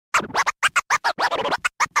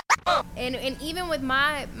and even with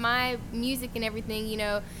my music and everything, you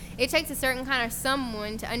know, it takes a certain kind of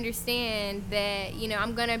someone to understand that, you know,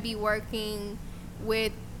 I'm gonna be working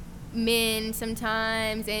with men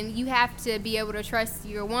sometimes, and you have to be able to trust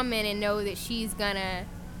your woman and know that she's gonna,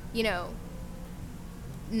 you know,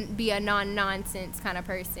 be a non-nonsense kind of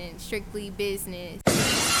person, strictly business.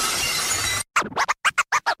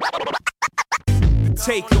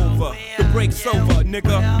 Takeover, the break's over,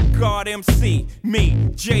 nigga. God MC, me,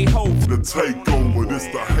 J-Hope. The takeover, this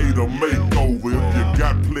the hater makeover. If you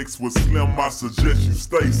got flicks with Slim, I suggest you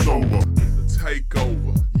stay sober. The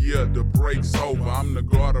takeover, yeah, the break's over. I'm the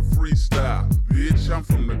god of freestyle, bitch. I'm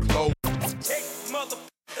from the Clover.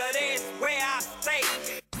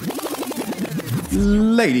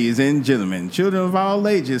 Ladies and gentlemen, children of all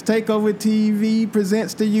ages, Takeover TV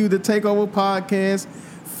presents to you the Takeover Podcast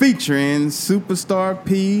featuring Superstar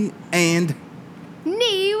P and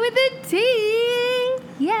Nee with a T.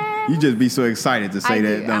 Yeah. You just be so excited to say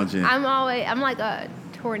that, don't you? I'm like a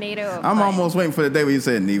tornado of I'm fun. almost waiting for the day where you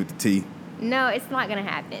said Nee with the T. No, it's not gonna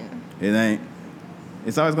happen. It ain't.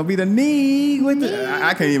 It's always gonna be the Nee with the.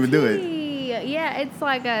 I can't even do it. Yeah, it's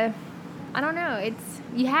like I don't know.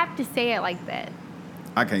 You have to say it like that.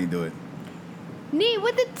 I can't do it. Nee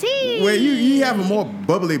with the T. Well, you have a more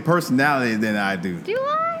bubbly personality than I do. Do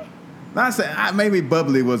I? Not say maybe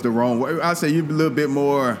bubbly was the wrong word. I say you're a little bit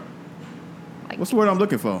more. Like, what's the word I'm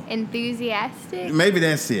looking for? Enthusiastic. Maybe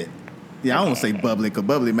that's it. Yeah, Okay, I don't say bubbly because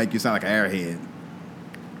bubbly make you sound like an airhead.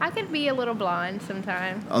 I could be a little blonde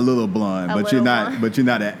sometimes. A little blonde, but you're not. blonde. But you're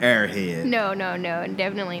not an airhead. No,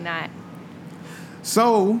 definitely not.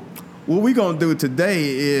 So, what we gonna do today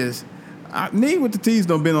is, Nee with the T's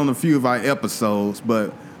done been on a few of our episodes,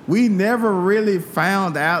 but we never really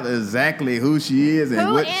found out exactly who she is and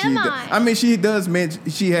Who what am she does. I? I mean,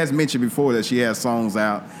 she has mentioned before that she has songs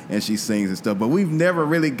out and she sings and stuff, but we've never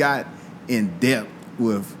really got in depth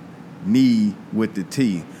with Nee with the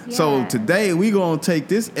T. Yeah. So today we gonna take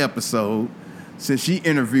this episode, since she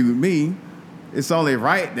interviewed me. It's only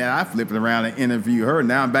right that I flip it around and interview her.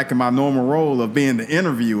 Now I'm back in my normal role of being the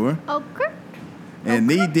interviewer. Okay. And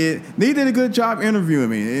Nee did a good job interviewing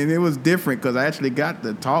me, and it was different because I actually got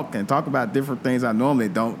to talk about different things I normally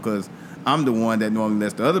don't, because I'm the one that normally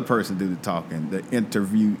lets the other person do the talking, the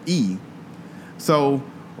interviewee. So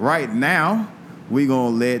right now, we're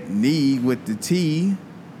going to let Nee with the T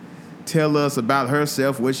tell us about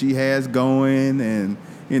herself, what she has going, and,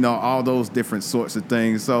 you know, all those different sorts of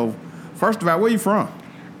things. So first of all, where you from?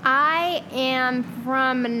 I am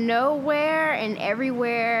from nowhere and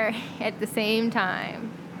everywhere at the same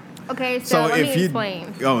time. Okay, so let me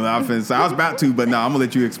explain. Oh, no, I was about to, but no, I'm going to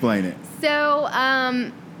let you explain it. So,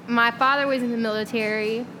 my father was in the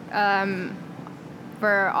military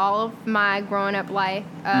for all of my growing up life.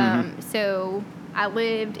 So I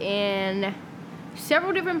lived in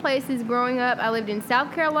several different places growing up. I lived in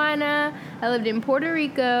South Carolina. I lived in Puerto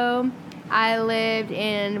Rico. I lived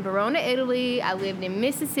in Verona, Italy. I lived in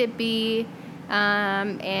Mississippi.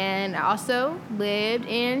 And I also lived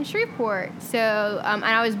in Shreveport. So, and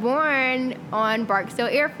I was born on Barksdale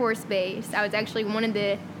Air Force Base. I was actually one of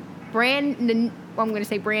the brand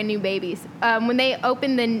new babies. When they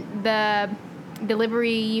opened the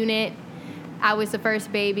delivery unit, I was the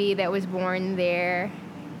first baby that was born there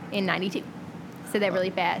in 92. Said that really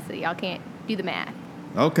fast, so y'all can't do the math.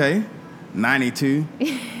 Okay. 92.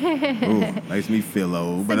 Ooh, makes me feel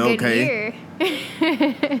old, but It's a okay. good year.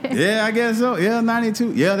 Yeah, I guess so. Yeah,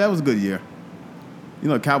 92. Yeah, that was a good year. You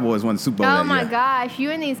know, Cowboys won the Super Bowl that Oh my year. gosh,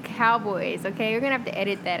 you and these Cowboys, okay? You're going to have to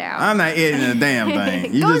edit that out. I'm not editing a damn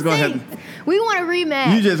thing. You Go just gonna Saints. have to, We want a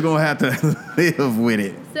rematch. you just gonna have to live with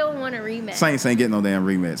it. Still want a rematch. Saints ain't getting no damn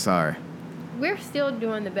rematch. Sorry. We're still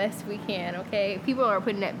doing the best we can, okay? People are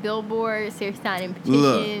putting up billboards, they're signing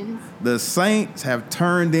Look, petitions. the Saints have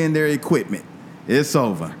turned in their equipment. It's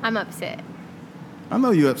over. I'm upset. I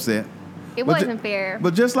know you're upset. It But wasn't fair.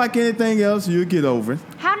 But just like anything else, you'll get over it.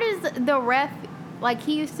 How does the ref, like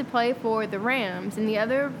he used to play for the Rams and the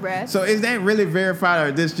other refs. So is that really verified, or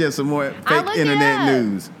is this just some more I fake looked internet it up.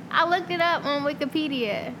 news? I looked it up on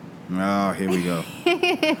Wikipedia. Oh, here we go.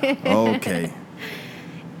 Okay.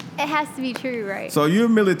 It has to be true, right? So you're a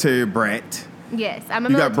military brat. Yes, I'm a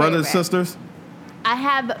You military got brothers, brat. sisters? I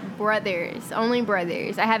have brothers, only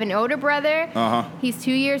brothers. I have an older brother. Uh-huh. He's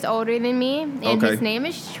 2 years older than me, and Okay. his name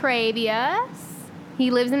is Travius.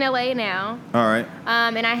 He lives in LA now. All right.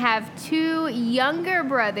 And I have two younger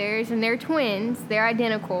brothers, and they're twins. They're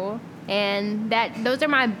identical, and those are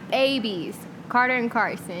my babies, Carter and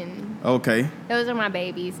Carson. Okay. Those are my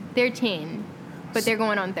babies. They're 10, but they're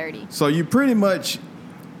going on 30. So you pretty much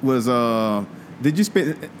was did you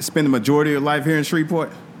spend the majority of your life here in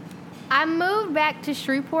Shreveport? I moved back to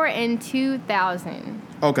Shreveport in 2000.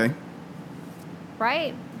 Okay.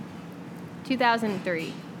 Right?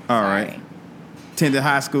 2003. All right. Attended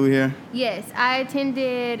high school here? Yes, I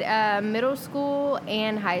attended middle school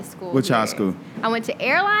and high school. Which here. high school? I went to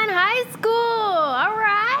Airline High School. All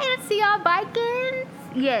right, let's see y'all bikers.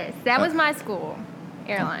 Yes, that was my school,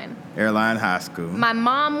 Airline. Airline High School. My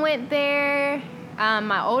mom went there.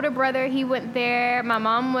 My older brother, he went there. My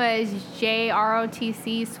mom was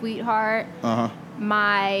JROTC Sweetheart. Uh-huh.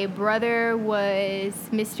 My brother was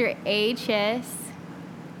Mr. AHS.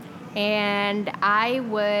 And I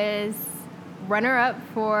was runner-up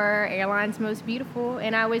for Airline's Most Beautiful.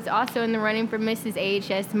 And I was also in the running for Mrs.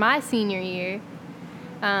 AHS my senior year.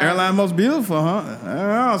 Airline Most Beautiful, huh?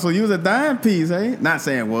 Oh, so you was a dime piece, eh? Not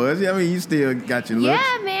saying was. I mean, you still got your looks.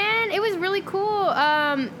 Yeah, man. It was really cool.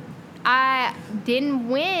 I didn't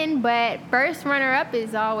win, but first runner-up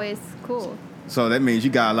is always cool. So that means you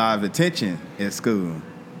got a lot of attention at school.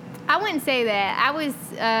 I wouldn't say that. I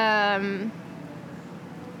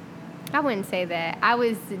wouldn't say that. I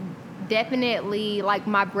was definitely like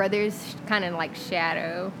my brother's kind of like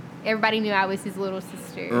shadow. Everybody knew I was his little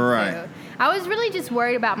sister. Right. So I was really just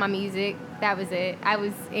worried about my music. That was it. I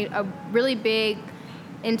was a really big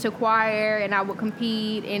into choir, and I would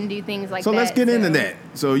compete and do things like that. So let's get into that.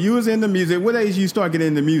 So you was into music. What age you start getting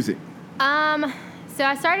into music? So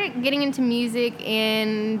I started getting into music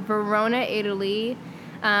in Verona, Italy.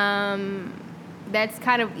 That's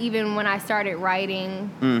kind of even when I started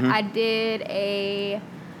writing. Mm-hmm. I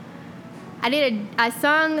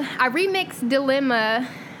remixed Dilemma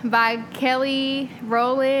by Kelly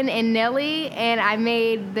Rowland and Nelly, and I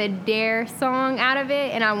made the Dare song out of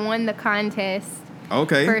it, and I won the contest.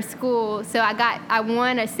 Okay. For school. So I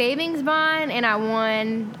won a savings bond, and I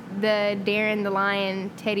won the Darren the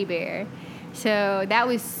Lion teddy bear. So that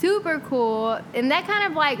was super cool. And that kind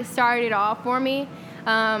of like started off for me.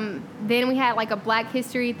 Then we had like a Black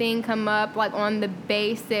History thing come up like on the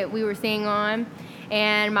bass that we were singing on.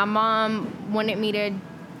 And my mom wanted me to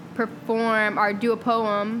perform or do a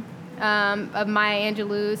poem of Maya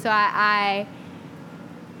Angelou. So I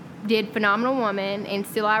did Phenomenal Woman and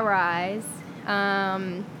Still I Rise.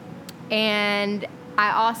 And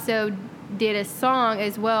I also did a song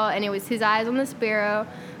as well, and it was His Eyes on the Sparrow,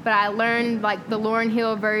 but I learned like the Lauryn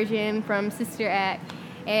Hill version from Sister Act,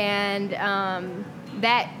 and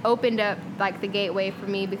that opened up like the gateway for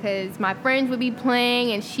me because my friends would be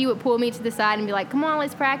playing and she would pull me to the side and be like, come on,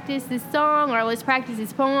 let's practice this song or let's practice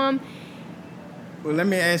this poem. Well, let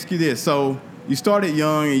me ask you this. So you started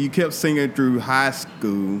young and you kept singing through high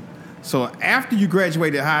school. So after you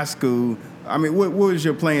graduated high school, I mean, what was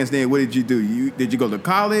your plans then? What did you do? Did you go to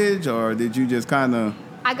college or did you just kind of...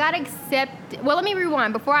 I got accepted. Well, let me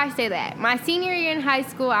rewind. Before I say that, my senior year in high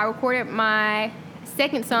school, I recorded my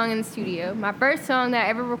second song in the studio. My first song that I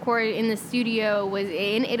ever recorded in the studio was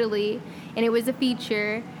in Italy, and it was a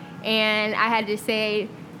feature. And I had to say,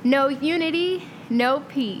 no unity, no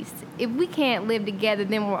peace. If we can't live together,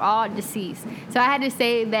 then we're all deceased. So I had to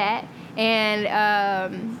say that. And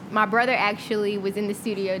my brother actually was in the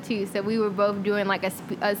studio too, so we were both doing like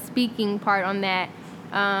a speaking part on that.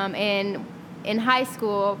 And in high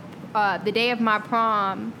school, the day of my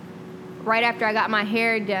prom, right after I got my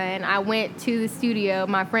hair done, I went to the studio,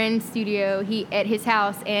 my friend's studio, at his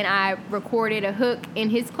house, and I recorded a hook in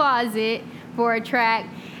his closet for a track.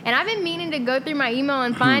 And I've been meaning to go through my email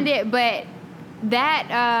and find it, but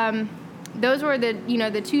that those were the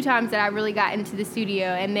 2 times that I really got into the studio.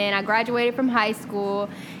 And then I graduated from high school,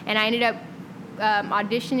 and I ended up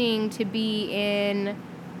auditioning to be in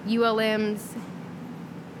ULM's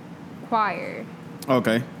choir.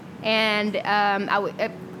 Okay. And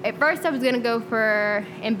at first I was going to go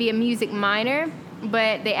and be a music minor,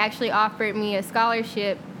 but they actually offered me a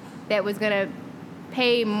scholarship that was going to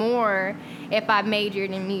pay more if I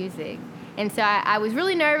majored in music. And so I was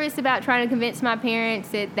really nervous about trying to convince my parents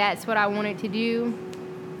that that's what I wanted to do,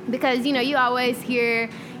 because you always hear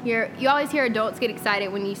adults get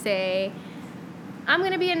excited when you say, I'm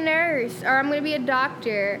going to be a nurse, or I'm going to be a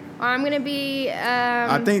doctor, or I'm going to be...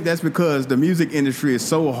 I think that's because the music industry is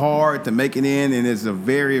so hard to make it in, and it's a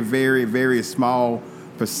very, very, very small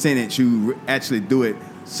percentage who actually do it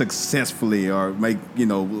successfully or make,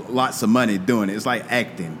 lots of money doing it. It's like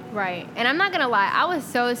acting. Right. And I'm not going to lie, I was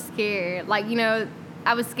so scared. Like,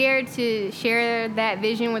 I was scared to share that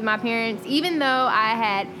vision with my parents, even though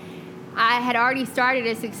I had already started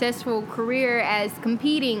a successful career as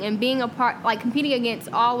competing and being competing against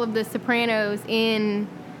all of the sopranos in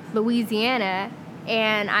Louisiana.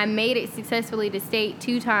 And I made it successfully to state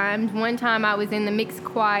 2 times. One time I was in the mixed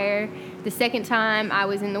choir. The second time I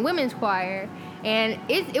was in the women's choir. And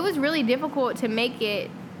it was really difficult to make it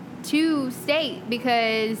to state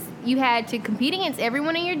because you had to compete against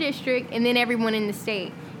everyone in your district and then everyone in the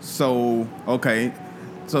state. So, okay.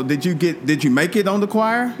 So did you make it on the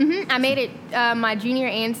choir? I made it my junior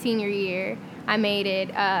and senior year. I made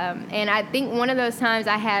it. And I think one of those times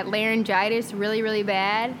I had laryngitis really, really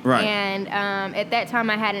bad. Right. And at that time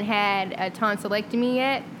I hadn't had a tonsillectomy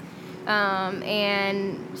yet.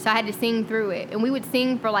 And so I had to sing through it. And we would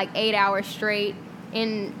sing for like 8 hours straight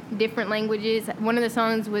in different languages. One of the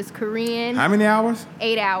songs was Korean. How many hours?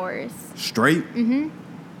 8 hours. Straight? Mm-hmm.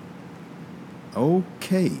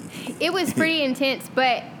 Okay. It was pretty intense,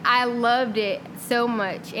 but I loved it so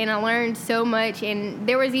much, and I learned so much. And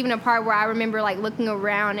there was even a part where I remember like looking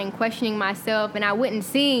around and questioning myself, and I wouldn't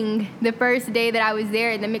sing the first day that I was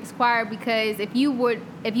there in the mixed choir because if you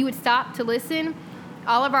would stop to listen,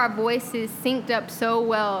 all of our voices synced up so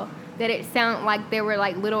well that it sounded like there were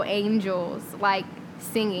like little angels like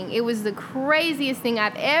singing. It was the craziest thing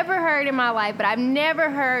I've ever heard in my life, but I've never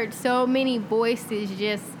heard so many voices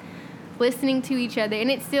just listening to each other,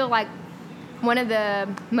 and it's still like one of the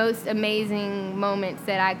most amazing moments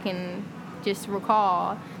that I can just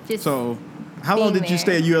recall. So, how long did you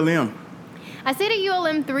stay at ULM? I stayed at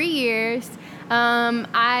ULM 3 years.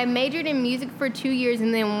 I majored in music for 2 years,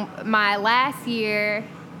 and then my last year,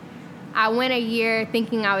 I went a year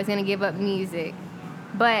thinking I was going to give up music.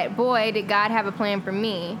 But boy, did God have a plan for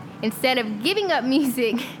me. Instead of giving up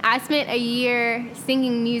music, I spent a year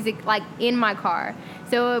singing music like in my car.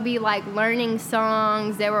 So it would be like learning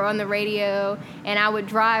songs that were on the radio, and I would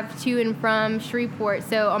drive to and from Shreveport.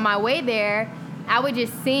 So on my way there, I would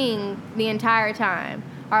just sing the entire time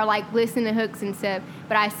or like listen to hooks and stuff.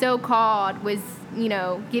 But I so called was,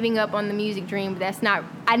 giving up on the music dream. But that's not,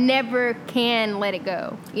 I never can let it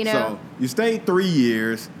go, So you stayed 3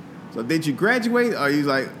 years. So did you graduate, or you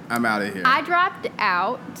like, I'm out of here? I dropped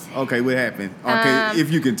out. Okay, what happened? Okay, if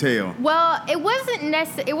you can tell. Well, it wasn't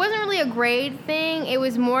really a grade thing. It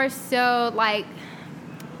was more so like,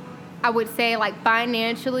 I would say like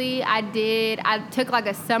financially, I took like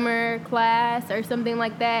a summer class or something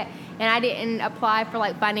like that, and I didn't apply for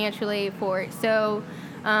like financial aid for it. So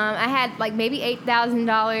I had like maybe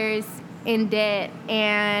 $8,000 in debt,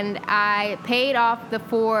 and I paid off the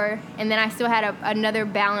 4, and then I still had another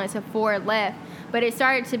balance of 4 left. But it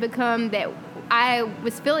started to become that I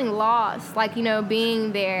was feeling lost, like,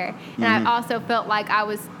 being there. And I also felt like I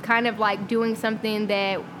was kind of like doing something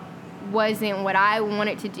that wasn't what I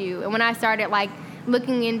wanted to do. And when I started like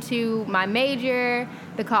looking into my major,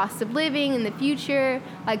 the cost of living in the future,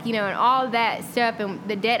 like, and all that stuff, and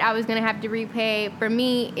the debt I was going to have to repay, for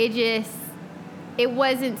me, it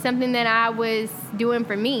wasn't something that I was doing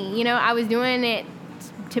for me. I was doing it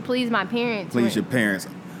to please my parents. Please your parents.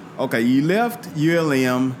 Okay, you left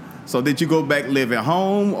ULM. So did you go back live at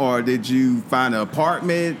home, or did you find an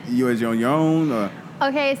apartment? You was on your own? Or?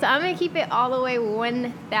 Okay, so I'm going to keep it all the way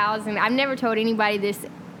 1,000. I've never told anybody this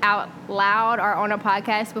out loud or on a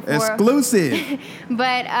podcast before. Exclusive.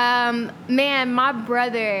 But, man, my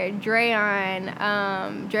brother, Dreyon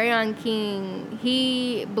King,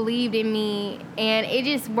 he believed in me, and it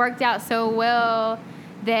just worked out so well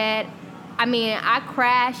that, I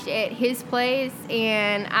crashed at his place,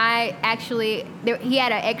 and he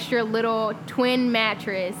had an extra little twin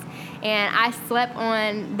mattress, and I slept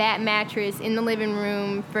on that mattress in the living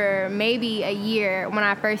room for maybe a year when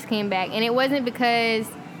I first came back. And it wasn't because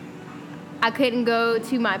I couldn't go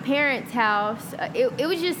to my parents' house. It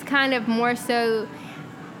was just kind of more so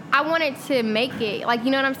I wanted to make it. Like, you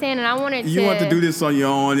know what I'm saying? And I wanted You want to do this on your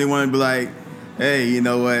own. You want to be like, hey, you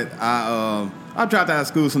know what? I dropped out of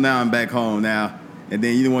school, so now I'm back home now. And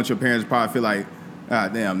then you don't want your parents to probably feel like, ah,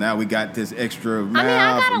 damn, now we got this extra mile.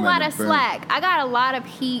 I got a lot of slack. I got a lot of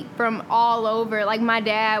heat from all over. Like, my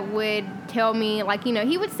dad would tell me, like,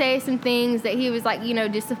 he would say some things that he was, like,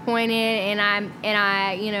 disappointed, and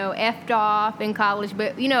I effed off in college.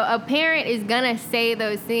 But, a parent is going to say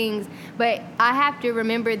those things. But I have to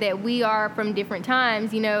remember that we are from different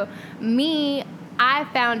times. I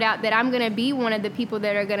found out that I'm going to be one of the people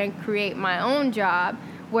that are going to create my own job,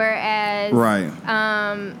 whereas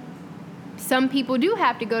some people do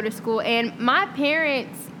have to go to school. And my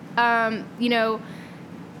parents, my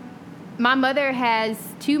mother has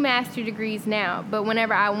 2 master's degrees now, but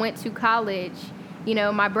whenever I went to college,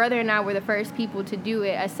 my brother and I were the first people to do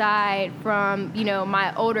it, aside from,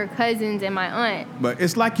 my older cousins and my aunt. But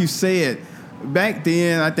it's like you said, back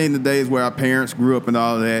then, I think the days where our parents grew up and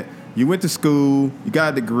all that, you went to school, you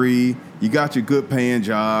got a degree, you got your good paying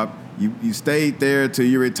job, you stayed there till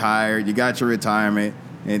you retired, you got your retirement,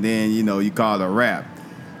 and then, you call it a wrap.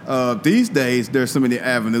 these days, there's so many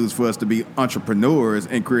avenues for us to be entrepreneurs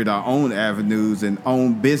and create our own avenues and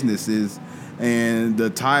own businesses. And the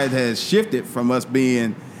tide has shifted from us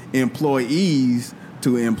being employees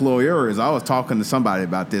to employers. I was talking to somebody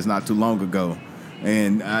about this not too long ago.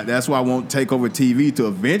 And that's why I want Takeover TV to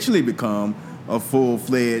eventually become a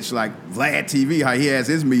full-fledged, like Vlad TV, how he has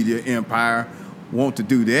his media empire, want to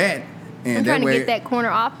do that. And I'm trying that way, to get that corner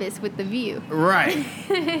office with the view. Right.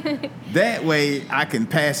 That way I can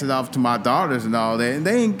pass it off to my daughters and all that. And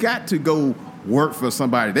they ain't got to go work for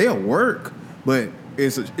somebody. They'll work, but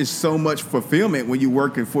it's so much fulfillment when you're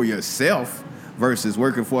working for yourself versus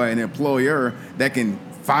working for an employer that can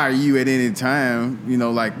fire you at any time. You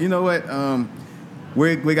know, like, you know what?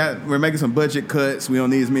 We're making some budget cuts. We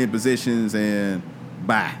don't need as many positions, and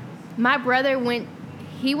bye. My brother went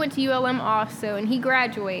to ULM also, and he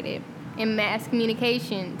graduated in mass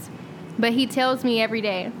communications. But he tells me every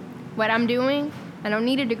day, what I'm doing, I don't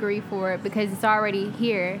need a degree for it because it's already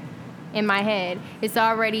here in my head. It's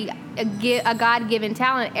already a God-given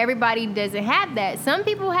talent. Everybody doesn't have that. Some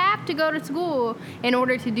people have to go to school in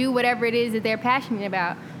order to do whatever it is that they're passionate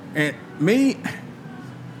about. And me,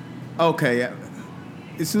 okay,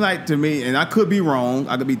 it's like to me, and I could be wrong.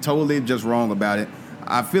 I could be totally just wrong about it.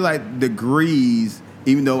 I feel like degrees,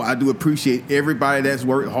 even though I do appreciate everybody that's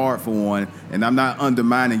worked hard for one, and I'm not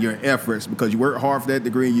undermining your efforts because you work hard for that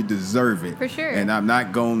degree and you deserve it. For sure. And I'm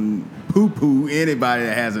not going to poo-poo anybody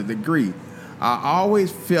that has a degree. I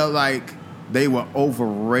always felt like they were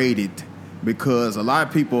overrated because a lot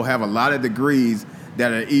of people have a lot of degrees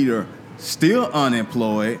that are either still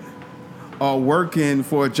unemployed or working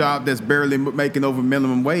for a job that's barely making over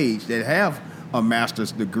minimum wage, that have a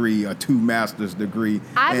master's degree or 2 master's degree.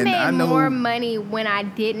 I made more money when I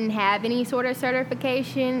didn't have any sort of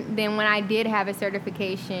certification than when I did have a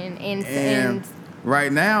certification. And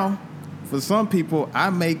right now, for some people, I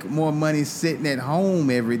make more money sitting at home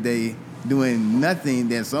every day doing nothing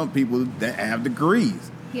than some people that have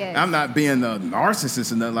degrees. Yes. I'm not being a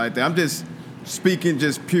narcissist or nothing like that. I'm just speaking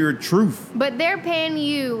just pure truth. But they're paying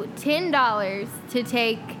you $10 to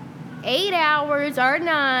take 8 hours or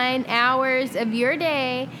 9 hours of your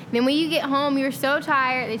day. Then when you get home, you're so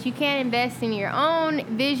tired that you can't invest in your own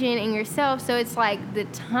vision and yourself. So it's like the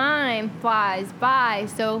time flies by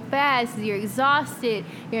so fast. You're exhausted.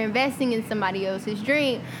 You're investing in somebody else's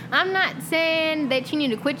dream. I'm not saying that you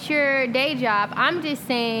need to quit your day job. I'm just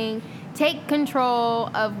saying take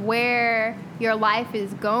control of where your life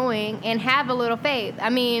is going and have a little faith. I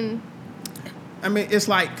mean, it's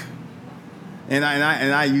like, and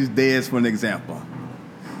I use Dez for an example.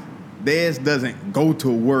 Dez doesn't go to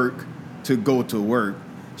work to go to work.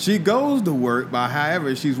 She goes to work, but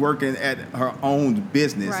however, she's working at her own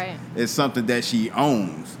business. Right. It's something that she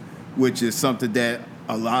owns, which is something that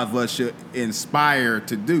a lot of us should inspire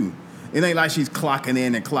to do. It ain't like she's clocking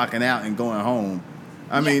in and clocking out and going home.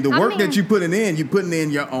 I mean, the work that you're putting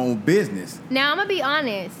in your own business. Now, I'm going to be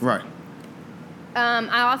honest. Right.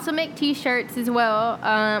 I also make T-shirts as well.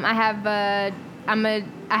 I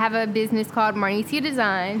have a business called Marnicia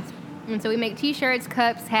Designs, and so we make T-shirts,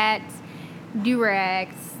 cups, hats,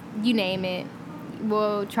 do-rags, you name it.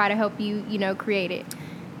 We'll try to help you, create it.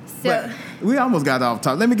 So but we almost got off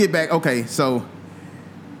topic. Let me get back. Okay, so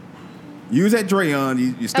you was at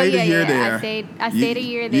Drayon. You stayed a year there. I stayed a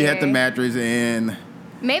year there. You had the mattress and.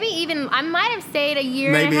 Maybe even, I might have stayed a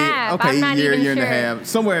year and a half. Okay, I'm not year even and sure. a half,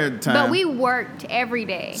 somewhere at the time. But we worked every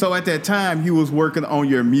day. So at that time, you was working on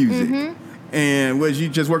your music. Mm-hmm. And was you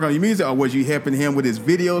just working on your music, or was you helping him with his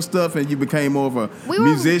video stuff, and you became more of a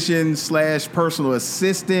musician / personal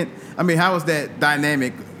assistant? I mean, how was that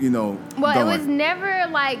dynamic, Well, going? It was never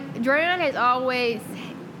like, Drayon has always,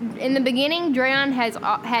 in the beginning, Drayon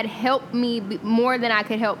had helped me more than I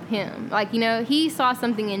could help him. Like, he saw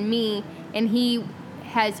something in me, and he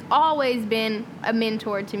has always been a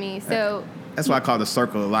mentor to me. So that's why I call it the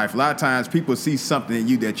circle of life. A lot of times people see something in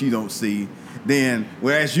you that you don't see. Then,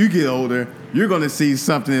 as you get older, you're going to see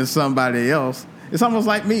something in somebody else. It's almost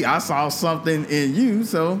like me. I saw something in you,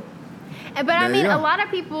 so. But I mean, a lot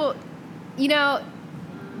of people,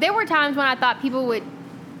 there were times when I thought people would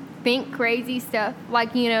think crazy stuff.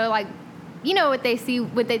 Like, what they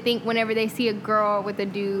think whenever they see a girl with a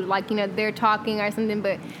dude, like, they're talking or something,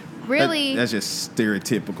 but really, that's just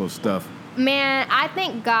stereotypical stuff. Man, I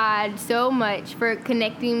thank God so much for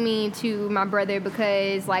connecting me to my brother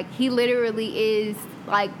because, like, he literally is,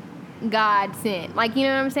 like, God sent. Like, you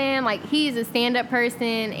know what I'm saying? Like, he's a stand-up person,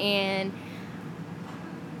 and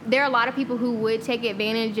there are a lot of people who would take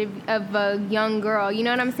advantage of a young girl. You know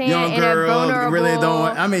what I'm saying? Young And girl a vulnerable, really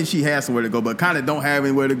don't. I mean, she has somewhere to go, but kind of don't have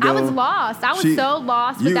anywhere to go. I was lost. I was so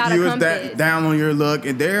lost without a compass. Was down on your luck,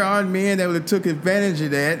 and there are men that would have took advantage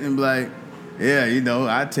of that and be like, yeah,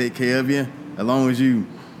 I take care of you as long as you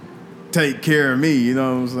take care of me. You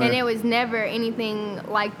know what I'm saying? And it was never anything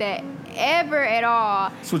like that ever at all.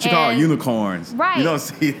 That's what you call unicorns. Right. You don't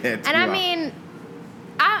see that too And I mean,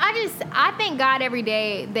 I thank God every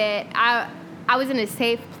day that I was in a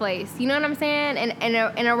safe place. You know what I'm saying?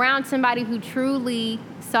 And around somebody who truly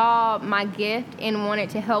saw my gift and wanted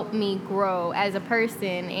to help me grow as a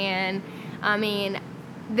person. And I mean,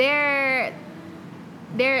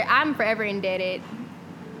 I'm forever indebted.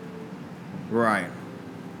 Right.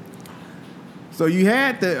 So you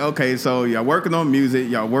had so y'all working on music,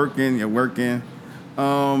 you're working.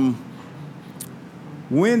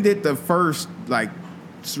 When did the first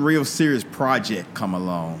real serious project come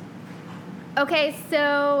along? Okay,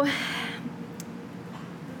 so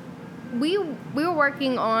we were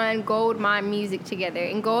working on Goldmine music together,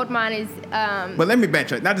 and Goldmine is But let me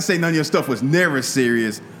backtrack. Not to say none of your stuff was never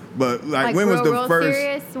serious, but when was the first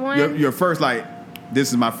serious one? Your first this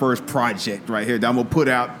is my first project right here that I'm gonna put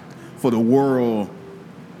out for the world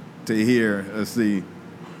to hear. Let's see.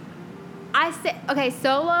 I said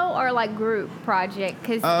solo or group project,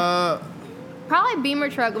 because probably Beamer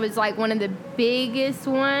Truck was one of the biggest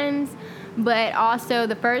ones, but also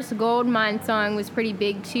the first Goldmine song was pretty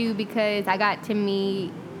big too, because I got to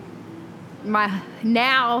meet my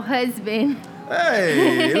now husband.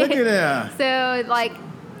 Hey, look at that. So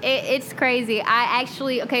it's crazy. I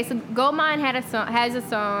actually so Goldmine has a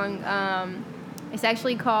song. It's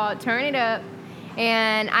actually called "Turn It Up."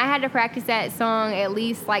 And I had to practice that song at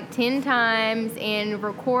least 10 times and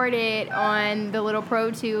record it on the little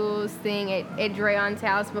Pro Tools thing at Drayon's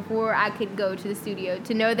house before I could go to the studio,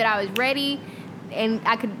 to know that I was ready and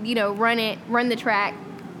I could, run the track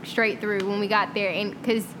straight through when we got there. And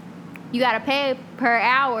because you got to pay per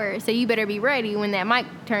hour, so you better be ready when that mic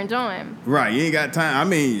turns on. Right, you ain't got time. I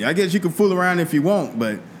mean, I guess you can fool around if you want,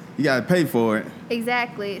 but you got to pay for it.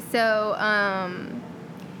 Exactly. So,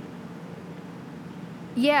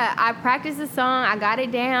 yeah, I practiced the song. I got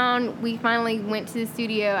it down. We finally went to the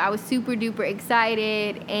studio. I was super duper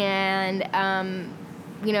excited. And,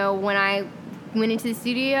 when I went into the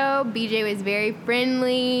studio, BJ was very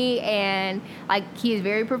friendly and he is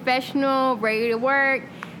very professional, ready to work.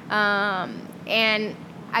 And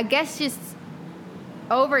I guess just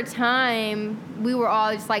over time, we were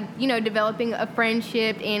all just developing a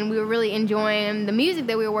friendship, and we were really enjoying the music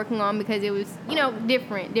that we were working on, because it was, a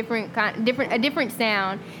different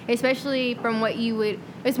sound, especially from what you would.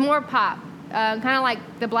 It's more pop, kind of like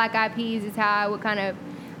the Black Eyed Peas is how I would kind of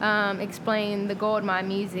explain the Goldmine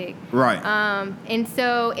music. Right. And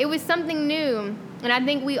so it was something new, and I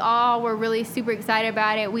think we all were really super excited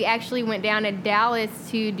about it. We actually went down to Dallas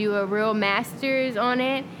to do a real masters on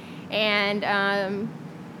it, and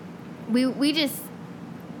we just,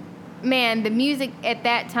 man, the music at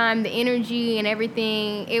that time, the energy and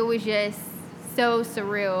everything, it was just so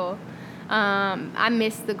surreal. I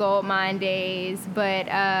miss the Goldmine days, but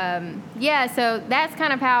so that's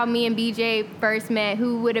kind of how me and BJ first met.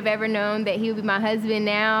 Who would have ever known that he would be my husband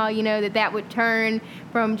now? That would turn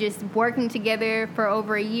from just working together for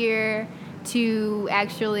over a year to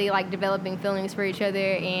actually developing feelings for each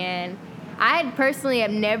other. And I personally have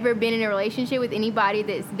never been in a relationship with anybody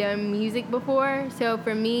that's done music before. So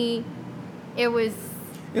for me, it was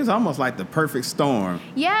almost like the perfect storm.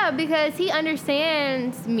 Yeah, because he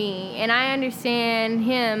understands me and I understand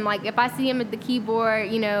him. If I see him at the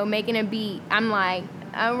keyboard, making a beat, I'm like,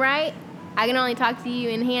 all right, I can only talk to you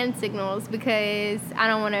in hand signals because I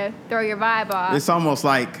don't want to throw your vibe off. It's almost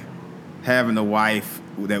like having a wife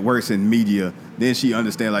that works in media. Then she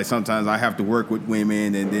understands, sometimes I have to work with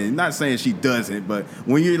women, and then, not saying she doesn't, but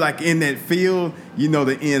when you're in that field,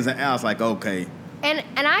 the ins and outs, okay. And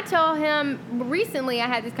I told him recently, I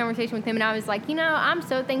had this conversation with him, and I was like, I'm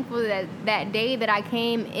so thankful that day that I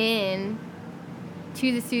came in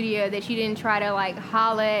to the studio, that you didn't try to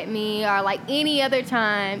holler at me or any other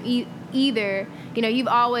time either. You've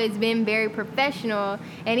always been very professional,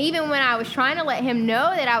 and even when I was trying to let him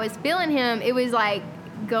know that I was feeling him, it was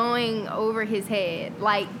going over his head.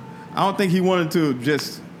 I don't think he wanted to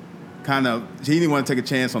just he didn't want to take a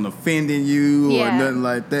chance on offending you or nothing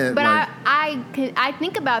like that. But I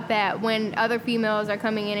think about that when other females are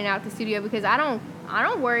coming in and out the studio, because I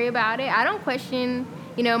don't worry about it. I don't question,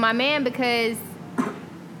 my man, because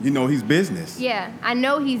he's business. Yeah, I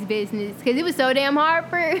know he's business, because it was so damn hard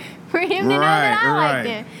for him to know that I liked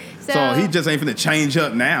him. So he just ain't finna change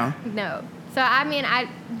up now. No. So I mean,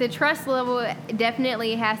 the trust level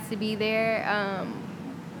definitely has to be there.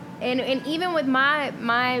 And even with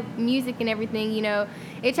my music and everything, you know,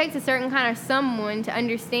 it takes a certain kind of someone to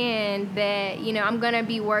understand that, you know, I'm gonna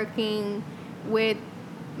be working with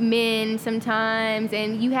men sometimes,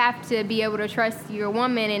 and you have to be able to trust your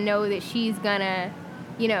woman and know that she's gonna,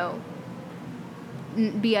 you know,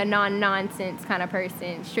 be a non-nonsense kind of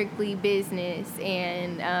person, strictly business.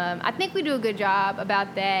 And I think we do a good job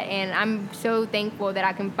about that, and I'm so thankful that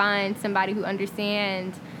I can find somebody who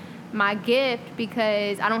understands my gift,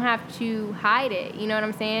 because I don't have to hide it. You know what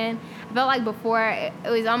I'm saying? I felt like before it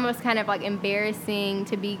was almost kind of like embarrassing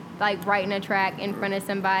to be like writing a track in front of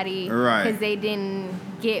somebody because they didn't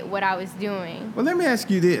get what I was doing. Well, let me ask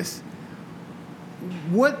you this.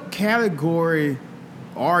 What category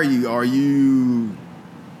are you? Are you,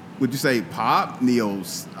 would you say pop, neo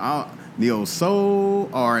soul,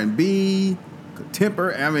 R&B,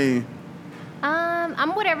 contemporary? I mean,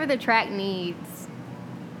 I'm whatever the track needs.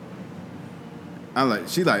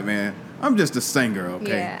 She like, man, I'm just a singer,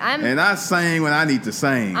 okay? Yeah, and I sing when I need to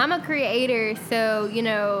sing. I'm a creator, so, you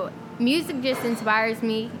know, music just inspires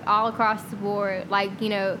me all across the board. Like, you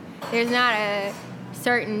know, there's not a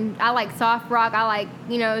certain, I like soft rock, I like,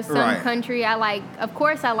 you know, some country, I like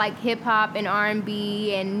hip hop and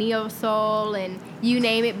R&B and neo soul and you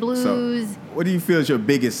name it, blues. So, what do you feel is your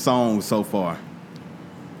biggest song so far?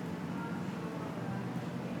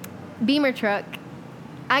 Beamer Truck.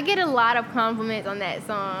 I get a lot of compliments on that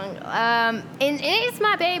song, and it's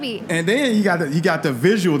my baby. And then you got the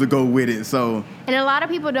visual to go with it. So, and a lot of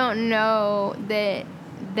people don't know that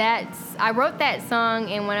I wrote that song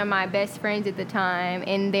in one of my best friends at the time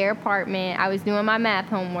in their apartment. I was doing my math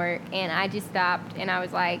homework, and I just stopped and I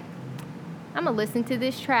was like, I'm gonna listen to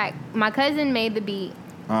this track. My cousin made the beat,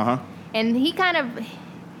 and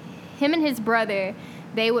him and his brother,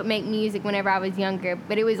 they would make music whenever I was younger,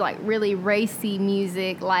 but it was like really racy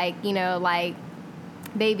music, like, you know, like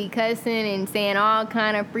baby cussing and saying all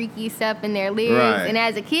kind of freaky stuff in their lyrics. Right. And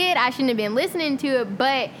as a kid, I shouldn't have been listening to it,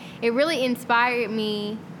 but it really inspired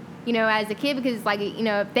me, you know, as a kid, because it's like, you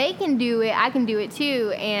know, if they can do it, I can do it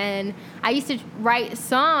too. And I used to write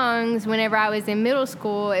songs whenever I was in middle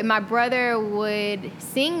school, and my brother would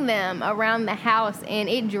sing them around the house, and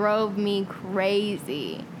it drove me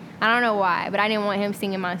crazy. I don't know why, but I didn't want him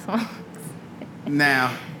singing my songs.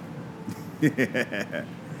 Now,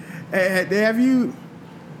 have you,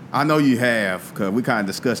 I know you have, because we kind of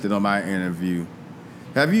discussed it on my interview.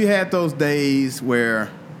 Have you had those days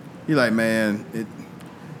where you're like, man,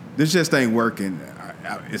 this just ain't working.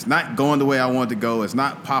 It's not going the way I want it to go. It's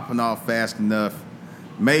not popping off fast enough.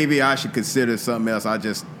 Maybe I should consider something else.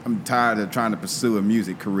 I'm tired of trying to pursue a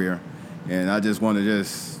music career, and I just want to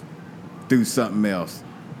just do something else.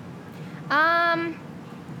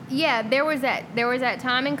 Yeah, there was that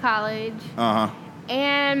time in college.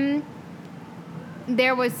 And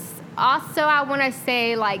there was also, I want to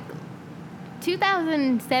say, like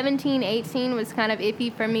 2017, 18 was kind of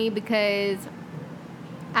iffy for me because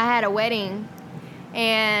I had a wedding.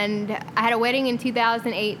 And I had a wedding in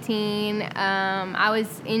 2018. I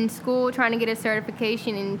was in school trying to get a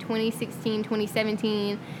certification in 2016,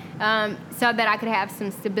 2017, so that I could have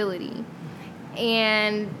some stability.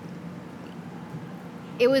 And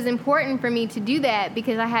it was important for me to do that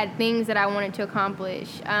because I had things that I wanted to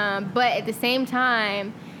accomplish. But at the same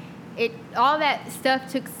time, all that stuff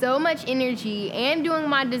took so much energy, and doing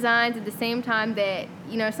my designs at the same time that,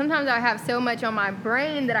 you know, sometimes I have so much on my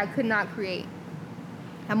brain that I could not create.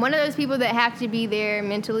 I'm one of those people that have to be there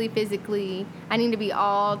mentally, physically. I need to be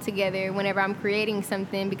all together whenever I'm creating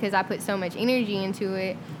something because I put so much energy into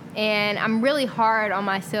it. And I'm really hard on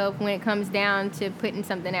myself when it comes down to putting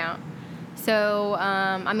something out. So,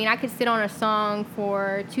 I mean, I could sit on a song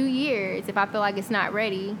for 2 years if I feel like it's not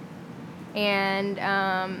ready. And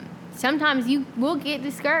sometimes you will get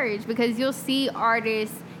discouraged because you'll see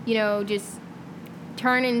artists, you know, just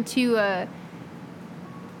turn into a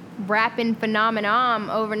rapping phenomenon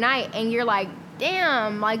overnight, and you're like,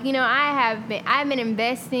 damn, like, you know, I've been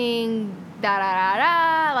investing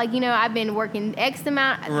like, you know, I've been working X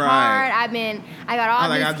amount hard. I got all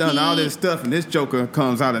this I've done all this stuff, and this joker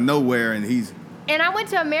comes out of nowhere, and and I went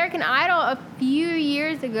to American Idol a few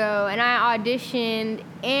years ago, and I auditioned,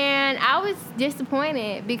 and I was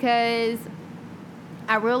disappointed because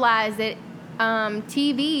I realized that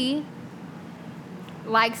TV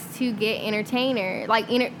likes to get entertainer, like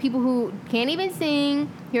people who can't even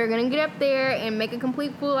sing, who are going to get up there and make a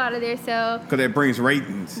complete fool out of themselves. Because that brings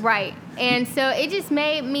ratings. Right. And so it just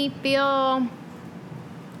made me feel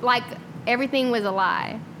like everything was a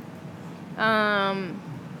lie.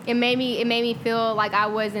 it made me feel like I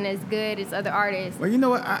wasn't as good as other artists. Well, you know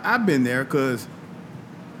what? I've been there because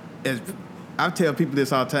I tell people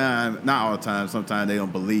this all the time. Not all the time. Sometimes they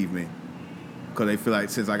don't believe me because they feel like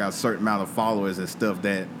since I got a certain amount of followers and stuff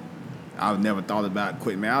that I've never thought about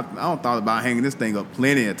quitting. Man, I don't thought about hanging this thing up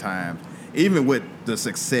plenty of times, even with the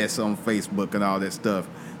success on Facebook and all that stuff,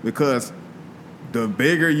 because the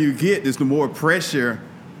bigger you get, there's the more pressure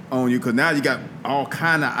on you, because now you got all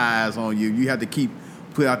kind of eyes on you. You have to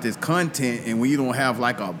put out this content, and when you don't have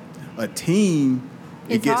like a team,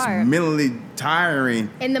 it gets hard. mentally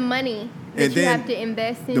tiring. And the money that And you then have to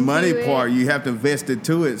invest into the money it. part, you have to invest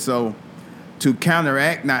into it. So to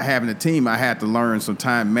counteract not having a team, I had to learn some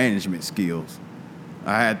time management skills.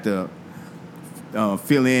 I had to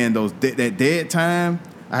fill in that dead time.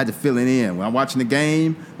 I had to fill it in. When I'm watching the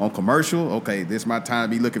game on commercial, okay, this is my time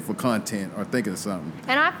to be looking for content or thinking of something.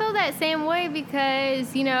 And I feel that same way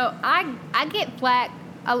because, you know, I get flack.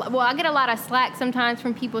 I get a lot of slack sometimes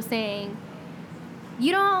from people saying,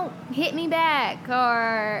 you don't hit me back,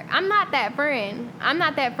 or I'm not that friend. I'm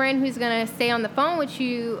not that friend who's going to stay on the phone with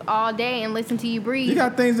you all day and listen to you breathe. You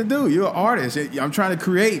got things to do. You're an artist. I'm trying to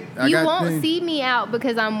create. You won't see me out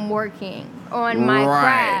because I'm working on my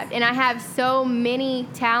craft. And I have so many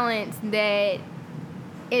talents that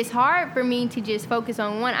it's hard for me to just focus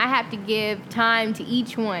on one. I have to give time to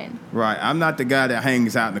each one. Right. I'm not the guy that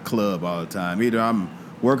hangs out in the club all the time. Either I'm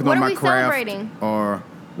working on my craft celebrating? Or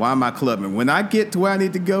why am I clubbing? When I get to where I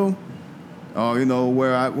need to go, or, you know,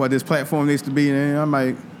 where this platform needs to be, I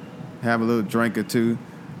might have a little drink or two.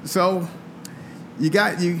 So you're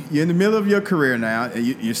in the middle of your career now, and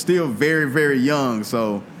you're still very, very young,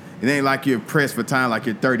 so it ain't like you're pressed for time like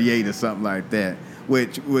you're 38 or something like that.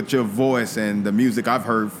 With your voice and the music I've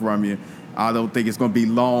heard from you, I don't think it's going to be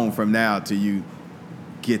long from now till you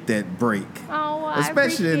get that break. Oh, well,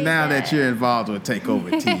 especially now that you're involved with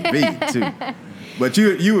Takeover TV too. But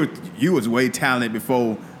you was way talented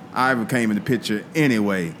before I ever came in the picture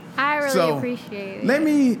anyway. I really appreciate it. Let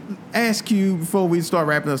me ask you, before we start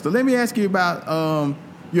wrapping up, let me ask you about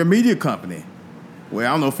your media company. Well,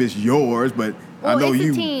 I don't know if it's yours, but I know it's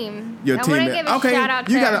you. a team. Your I team. want to give a shout out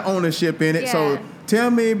to you got an ownership in it. Yeah. So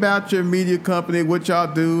tell me about your media company, what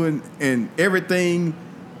y'all do, and everything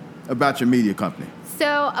about your media company.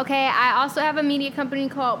 So, okay, I also have a media company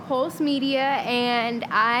called Pulse Media, and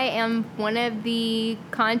I am one of the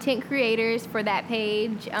content creators for that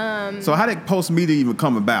page. So how did Pulse Media even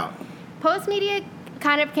come about? Pulse Media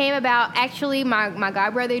kind of came about, actually, my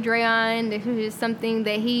godbrother, Dreon. This was just something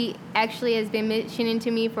that he actually has been mentioning to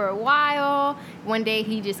me for a while. One day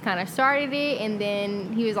he just kind of started it, and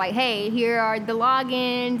then he was like, hey, here are the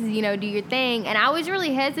logins, you know, do your thing. And I was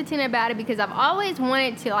really hesitant about it because I've always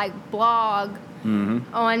wanted to, like, blog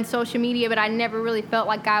on social media, but I never really felt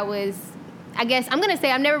like I've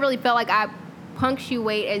never really felt like I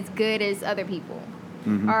punctuate as good as other people.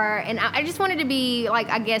 And I just wanted to be, like,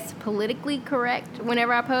 I guess, politically correct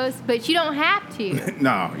whenever I post, but you don't have to.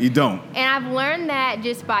 No, you don't. And I've learned that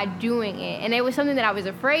just by doing it. And it was something that I was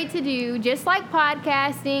afraid to do, just like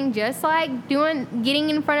podcasting, just like getting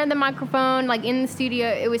in front of the microphone, like in the studio.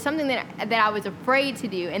 It was something that I was afraid to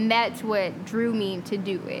do, and that's what drew me to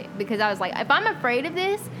do it. Because I was like, if I'm afraid of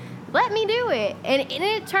this, let me do it. And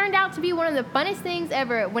it turned out to be one of the funnest things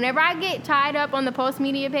ever. Whenever I get tied up on the Pulse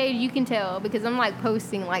Media page, you can tell, because I'm like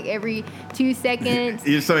posting like every 2 seconds.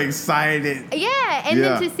 You're so excited. Yeah, and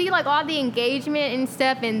then to see like all the engagement and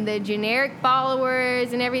stuff and the generic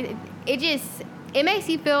followers and everything, it makes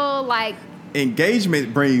you feel like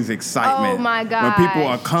engagement brings excitement. Oh my gosh. When people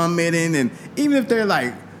are commenting, and even if they're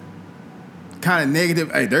like kind of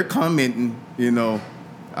negative, hey, they're commenting, you know.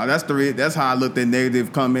 That's how I looked at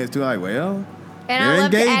negative comments too. Like, well, and they're I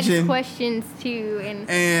love engaging. to ask questions too.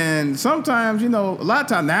 And sometimes, you know, a lot of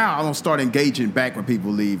times now I don't start engaging back when people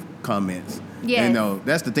leave comments. Yes. You know,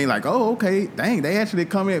 that's the thing. Like, oh, okay, dang, they actually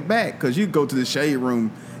comment back, because you go to the shade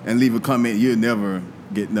room and leave a comment, you'll never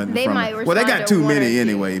get nothing They from might it. Well, they got respond to too one or many two,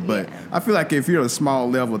 anyway. But yeah. I feel like if you're at a small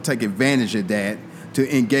level, take advantage of that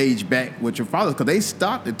to engage back with your followers, because they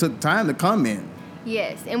stopped. It took time to comment.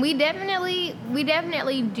 Yes, and we definitely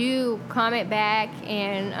do comment back,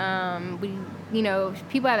 and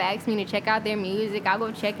people have asked me to check out their music. I'll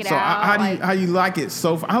go check it So out. how you like it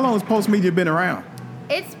so far? How long has Pulse Media been around?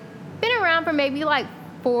 It's been around for maybe like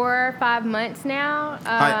 4 or 5 months now.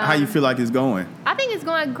 How you feel like it's going? I think it's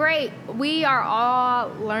going great. We are all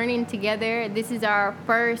learning together. This is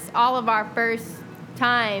all of our first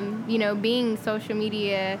time, you know, being social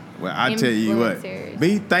media. Well, I tell you what,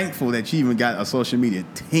 be thankful that you even got a social media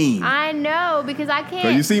team. I know, because I can't. So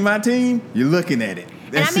you see my team, you're looking at it.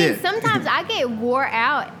 That's and I mean, it. sometimes I get wore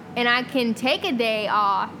out and I can take a day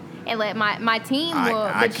off and let my team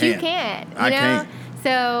but you can't. You know? Can't.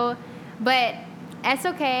 So, but that's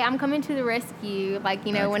okay. I'm coming to the rescue. Like,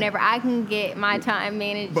 whenever I can get my time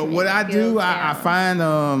managed. But what I do, I find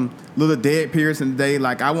little dead periods in the day.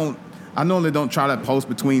 Like I normally don't try to post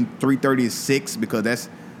between 3:30 and 6 because that's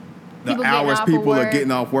the hours people are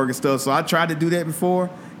getting off work and stuff. So I tried to do that before,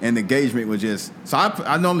 and the engagement was just. So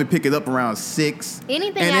I normally pick it up around 6.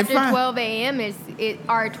 Anything after 12 a.m.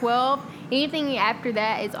 or 12. Anything after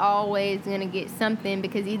that is always going to get something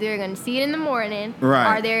because either they're going to see it in the morning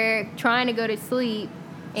or they're trying to go to sleep,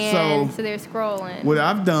 and so they're scrolling. What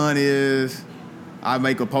I've done is I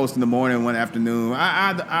make a post in the morning, one afternoon.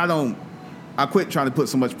 I quit trying to put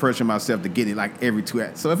so much pressure on myself to get it like every 2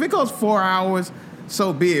 hours. So if it goes 4 hours,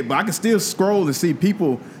 so be it. But I can still scroll and see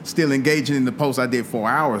people still engaging in the post I did 4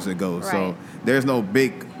 hours ago. Right. So there's no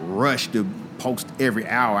big rush to post every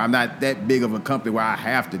hour. I'm not that big of a company where I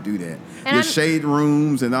have to do that. And the shade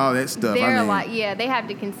rooms and all that stuff. They're a lot. Yeah, they have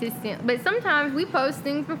to consistent. But sometimes we post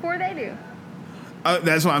things before they do.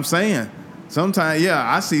 That's what I'm saying. Sometimes,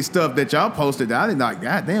 I see stuff that y'all posted. I didn't like,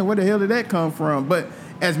 God damn, where the hell did that come from? But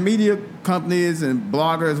as media companies and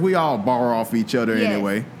bloggers, we all borrow off each other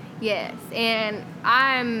anyway. Yes, and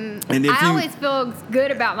I always feel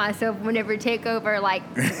good about myself whenever Takeover, like,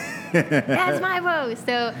 that's my post.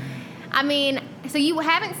 So, I mean, so you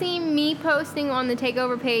haven't seen me posting on the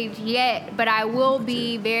Takeover page yet, but I will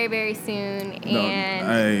be very, very soon.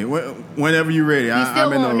 And whenever you're ready. You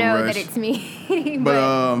still won't know that it's me.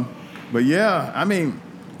 But yeah, I mean,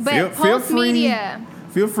 feel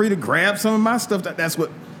free to grab some of my stuff. That's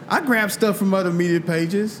what I grab stuff from other media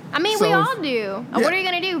pages. I mean, we all do. Yeah. What are you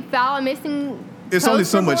gonna do? Follow missing? It's only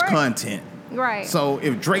so much content, right? So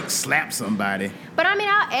if Drake slaps somebody, but I mean,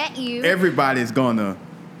 I'll at you. Everybody's gonna.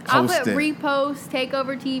 I'll put repost,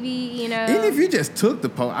 Takeover TV, Even if you just took the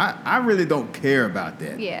post, I really don't care about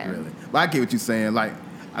that. Yeah. Really. But I get what you're saying. Like,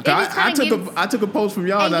 I took a post from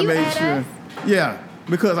y'all and I made sure. Us? Yeah,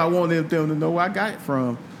 because I wanted them to know where I got it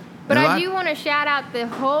from. But I do want to shout out the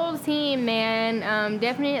whole team, man.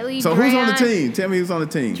 Definitely. So who's on the team? Tell me who's on the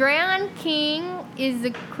team. Drayon King is the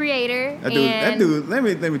creator. That dude. Let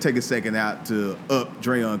me take a second out to up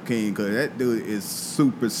Drayon King because that dude is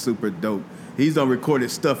super, super dope. He's done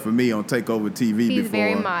recorded stuff for me on Takeover TV before. He's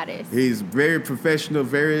very modest. He's very professional,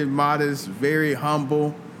 very modest, very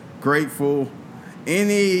humble, grateful.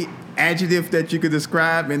 Any adjective that you could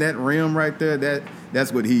describe in that realm right there,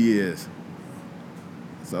 that's what he is.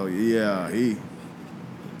 So yeah,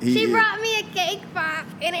 She brought me a cake pop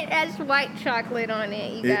and it has white chocolate on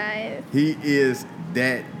it, you guys. He is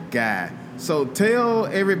that guy. So tell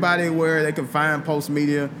everybody where they can find Post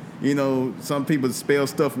Media. Some people spell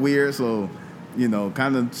stuff weird, so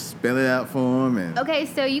kind of spell it out for them. Okay,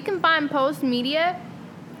 so you can find Post Media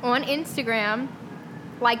on Instagram,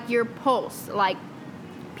 like your Pulse, like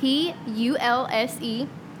PULSE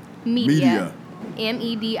Media.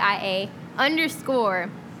 MEDIA _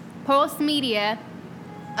 Pulse Media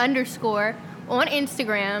 _ on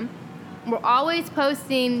Instagram. We're always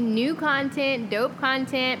posting new content, dope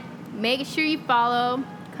content. Make sure you follow,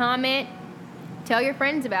 comment, tell your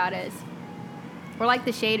friends about us. We're like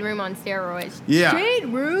the Shade Room on steroids. Yeah. Shade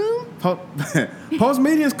Room? Post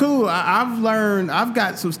Media is cool. I've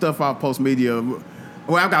got some stuff off Post Media.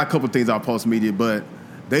 Well, I've got a couple things off Post Media, but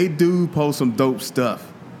they do post some dope stuff.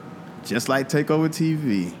 Just like Takeover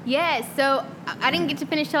TV. Yes, so I didn't get to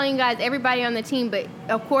finish telling you guys everybody on the team, but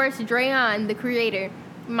of course, Drayon, the creator,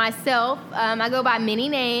 myself, I go by many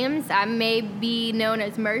names. I may be known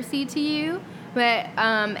as Mercy to you, but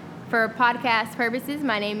for podcast purposes,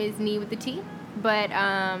 my name is Nee with a T. But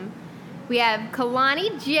we have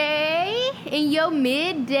Kalani J in Yo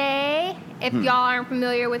Midday, if y'all aren't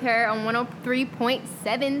familiar with her, on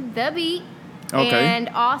 103.7 The Beat. Okay. And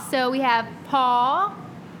also we have Paul.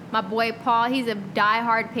 My boy Paul, he's a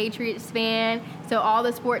diehard Patriots fan, so all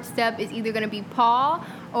the sports stuff is either going to be Paul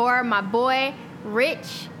or my boy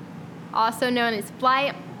Rich, also known as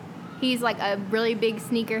Flight. He's like a really big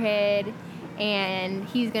sneakerhead, and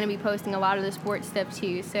he's going to be posting a lot of the sports stuff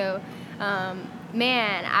too. So,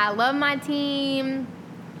 man, I love my team.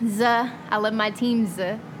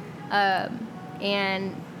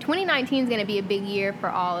 And 2019 is going to be a big year for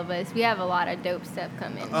all of us. We have a lot of dope stuff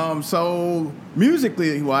coming. So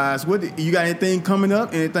musically wise, what you got anything coming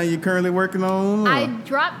up? Anything you're currently working on? I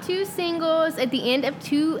dropped 2 singles at the end of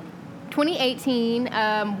 2018.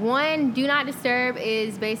 One, Do Not Disturb,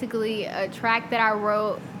 is basically a track that I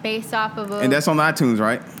wrote based off of and that's on iTunes,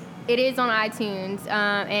 right? It is on iTunes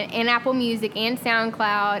and Apple Music and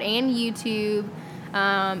SoundCloud and YouTube.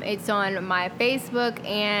 It's on my Facebook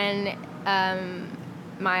and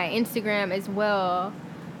my Instagram as well.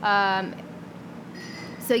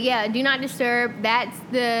 So yeah, Do Not Disturb. That's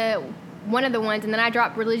one of the ones, and then I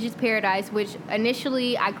dropped Religious Paradise, which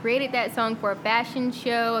initially I created that song for a fashion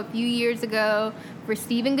show a few years ago for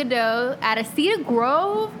Stephen Godot out of Cedar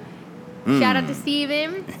Grove. Shout out to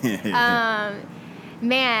Stephen.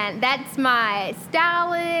 Man, that's my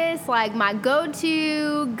stylist, like my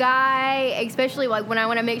go-to guy, especially like when I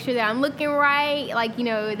want to make sure that I'm looking right. Like, you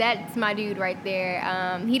know, that's my dude right there.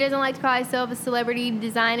 He doesn't like to call himself a celebrity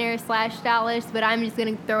designer / stylist, but I'm just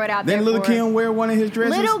going to throw it out there. Didn't Little Kim wear one of his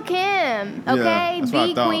dresses? Little Kim, okay? Yeah, that's what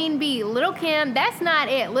I thought. Queen B. Little Kim, that's not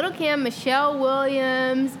it. Little Kim, Michelle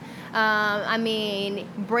Williams,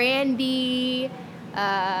 Brandy,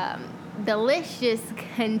 the list just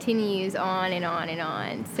continues on and on and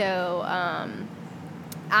on. So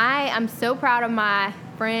I am so proud of my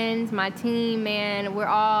friends, my team, man. We're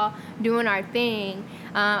all doing our thing.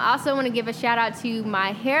 I also want to give a shout out to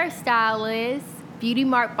my hairstylist, Beauty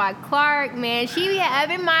Mark by Clark, man. She be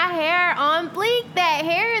having my hair on bleak. That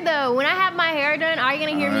hair, though. When I have my hair done, all you're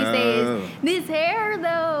going to hear me say is, this hair,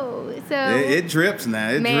 though. So It drips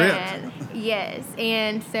now. It drips. Yes,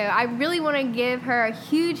 and so I really want to give her a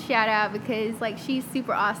huge shout out because like she's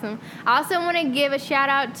super awesome. I also want to give a shout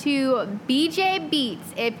out to BJ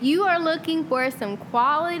Beats. If you are looking for a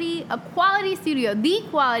quality studio, the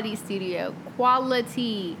quality studio,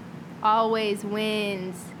 quality always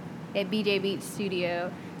wins at BJ Beats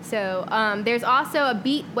Studio. So there's also a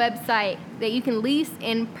beat website that you can lease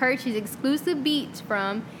and purchase exclusive beats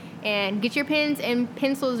from. And get your pens and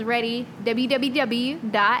pencils ready,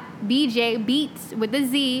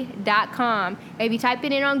 www.bjbeats.com. If you type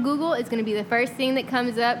it in on Google, it's going to be the first thing that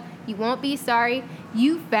comes up. You won't be sorry.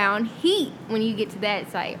 You found heat when you get to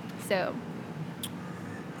that site. So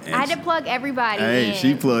I had to plug everybody in.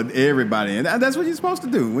 She plugged everybody in. That's what you're supposed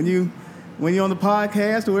to do. When you're on the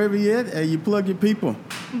podcast or wherever you're at, you plug your people.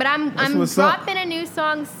 But I'm dropping a new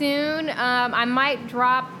song soon. I might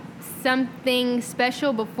drop something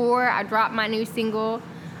special before I drop my new single,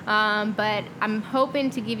 but I'm hoping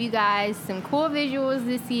to give you guys some cool visuals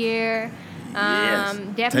this year. Yes.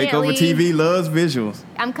 Definitely. Takeover TV loves visuals.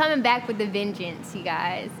 I'm coming back with a vengeance, you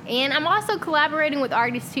guys, and I'm also collaborating with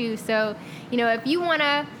artists too. So, you know, if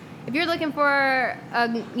you're looking for a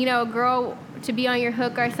girl to be on your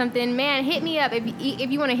hook or something, man, hit me up.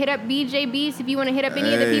 If you want to hit up BJ Beats, if you want to hit up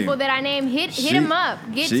any of the people that I named, hit them up.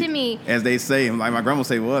 Get to me. As they say, like my grandma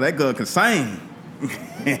say, well, that girl can sing.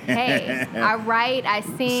 Hey, I write, I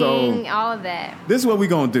sing, all of that. This is what we're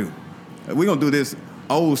going to do. We're going to do this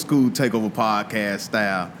old school Takeover podcast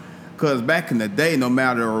style. Because back in the day, no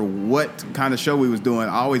matter what kind of show we was doing,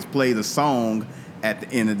 I always played a song at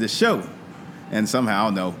the end of the show. And somehow, I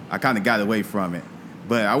don't know, I kind of got away from it.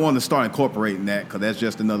 But I want to start incorporating that because that's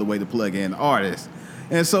just another way to plug in artists.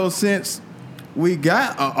 And so since we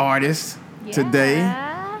got an artist today,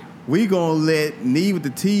 we going to let Nee with the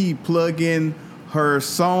T plug in her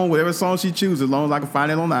song, whatever song she chooses, as long as I can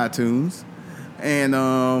find it on iTunes. And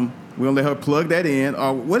we're going to let her plug that in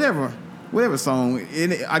or whatever song.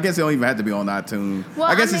 I guess it don't even have to be on iTunes.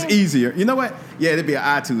 Well, I guess it's easier. You know what? Yeah, it'd be an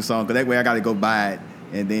iTunes song because that way I got to go buy it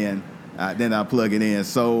and then I'll plug it in.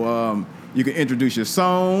 So you can introduce your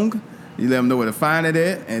song, you let them know where to find it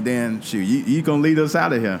at, and then you gonna lead us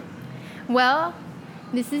out of here. Well,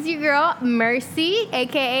 this is your girl, Mercy,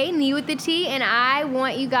 a.k.a. Nee with the T, and I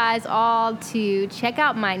want you guys all to check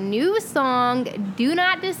out my new song, Do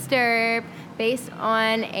Not Disturb, based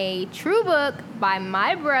on a true book by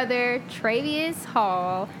my brother, Travius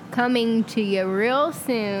Hall, coming to you real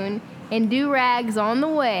soon, and Do-Rags on the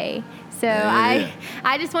way. So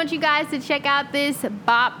I just want you guys to check out this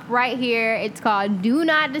bop right here. It's called Do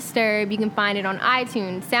Not Disturb. You can find it on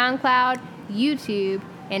iTunes, SoundCloud, YouTube,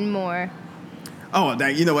 and more. Oh,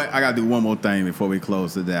 you know what? I got to do one more thing before we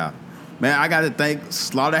close it out. Man, I got to thank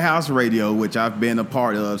Slaughterhouse Radio, which I've been a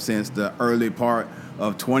part of since the early part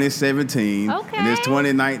of 2017. Okay. And it's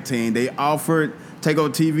 2019. They offered Takeover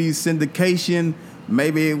TV syndication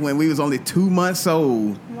maybe when we was only 2 months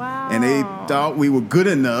old. Wow. And they thought we were good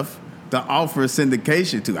enough to offer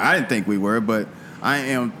syndication to. I didn't think we were, but I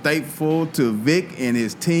am thankful to Vic and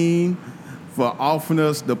his team for offering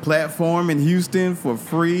us the platform in Houston for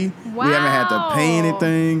free. Wow. We haven't had to pay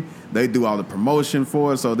anything. They do all the promotion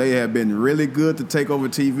for us, so they have been really good to Takeover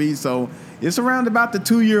TV. So it's around about the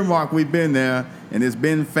 2-year mark we've been there, and it's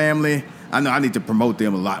been family. I know I need to promote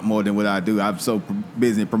them a lot more than what I do. I'm so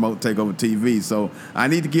busy promoting Takeover TV, so I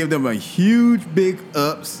need to give them a huge big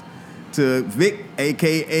ups to Vic,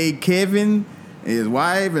 a.k.a. Kevin, his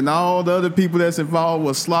wife, and all the other people that's involved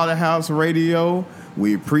with Slaughterhouse Radio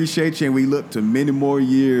We appreciate you, and we look to many more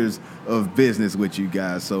years of business with you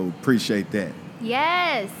guys. So appreciate that.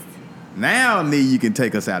 Yes. Now, Nee, you can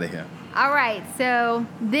take us out of here. All right, so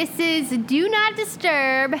this is Do Not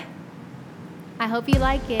Disturb. I hope you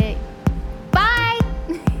like it. Bye.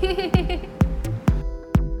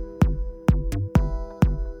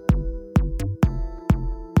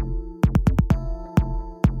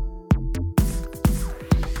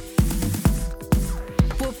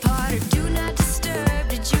 What part of Do Not Disturb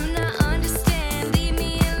did you not understand? Leave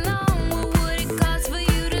me alone. What would it cost for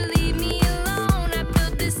you to leave me alone? I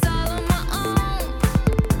built this all on my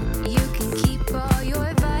own. You can keep all your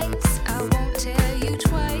advice. I won't tell you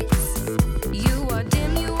twice. You are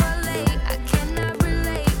dim, you are late. I cannot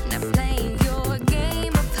relate. Not playing your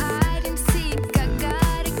game of hide and seek. I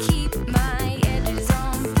gotta keep my edges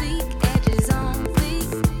on fleek. Edges on fleek.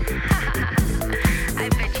 I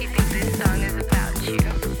bet you think this song is about you.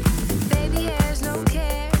 Baby hairs, no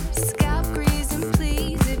care. Scalp grease and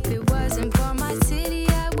please. If it wasn't for my city,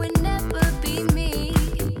 I would never be me.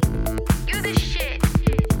 You're the shit.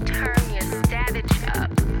 Turn your savage up.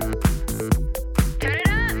 Turn it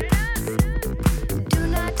up. Do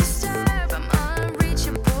not disturb. I'm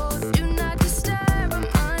unreachable. Do not disturb. I'm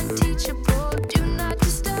unteachable. Do not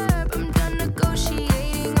disturb. I'm done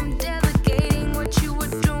negotiating. I'm delegating what you were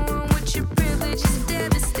doing with your privilege is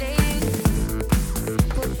devastating.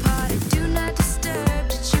 What part of Do Not Disturb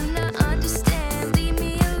did you not understand? Leave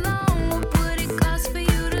me alone. What would it cost for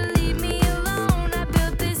you to leave me alone? I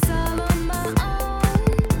built this all on my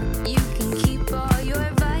own. You can keep all your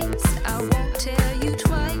advice. I won't tell you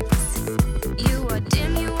twice. You are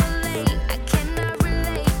dim, you are late. I cannot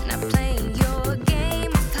relate. Not playing your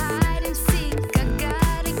game of hide and seek. I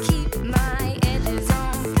gotta keep my edges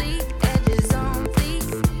on fleek. Edges on fleek.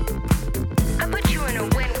 I put you in a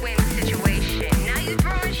win-win situation. Now you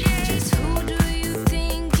throwing shade. Just who do you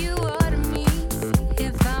think you are to me?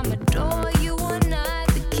 If I'm a door, you are not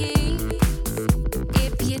the key.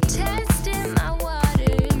 If you're testing my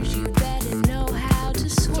waters, you better know how to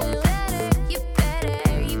swim. You better.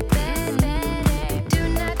 Do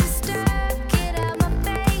not disturb. Get out my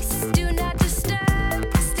face. Do not disturb.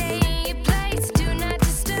 Stay in your place. Do not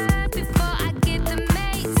disturb before I get the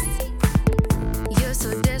mace. You're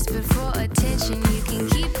so desperate for attention, you